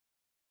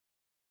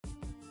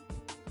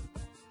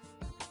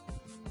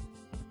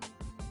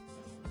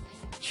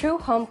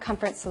TrueHOME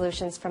Comfort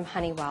Solutions from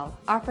Honeywell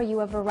offer you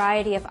a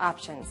variety of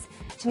options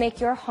to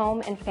make your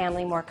home and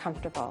family more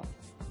comfortable.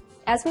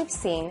 As we've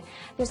seen,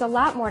 there's a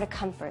lot more to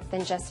comfort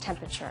than just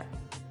temperature.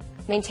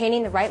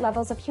 Maintaining the right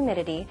levels of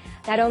humidity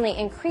not only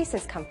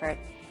increases comfort,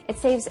 it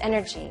saves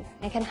energy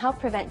and can help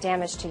prevent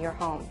damage to your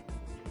home.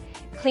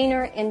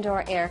 Cleaner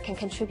indoor air can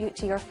contribute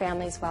to your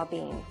family's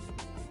well-being.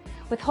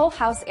 With whole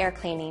house air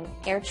cleaning,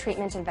 air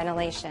treatment, and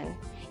ventilation,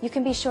 you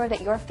can be sure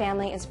that your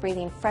family is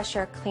breathing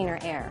fresher, cleaner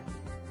air.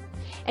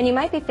 And you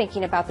might be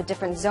thinking about the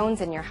different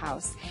zones in your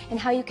house and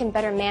how you can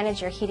better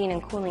manage your heating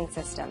and cooling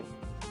system.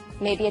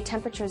 Maybe a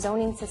temperature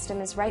zoning system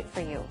is right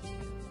for you.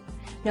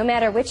 No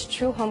matter which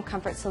TrueHOME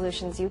Comfort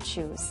Solutions you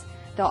choose,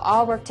 they'll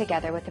all work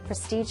together with the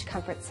Prestige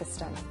Comfort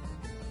System.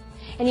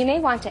 And you may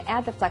want to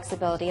add the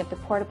flexibility of the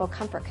portable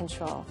comfort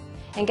control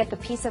and get the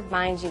peace of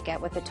mind you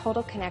get with the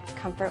Total Connect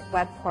Comfort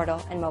web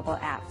portal and mobile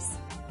apps.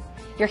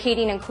 Your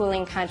heating and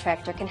cooling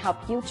contractor can help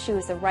you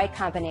choose the right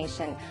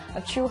combination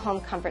of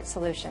TrueHOME Comfort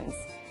Solutions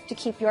to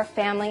keep your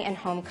family and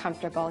home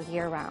comfortable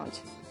year-round.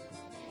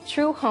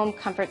 TrueHOME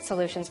Comfort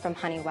Solutions from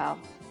Honeywell.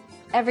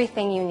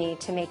 Everything you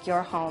need to make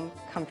your home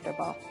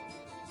comfortable.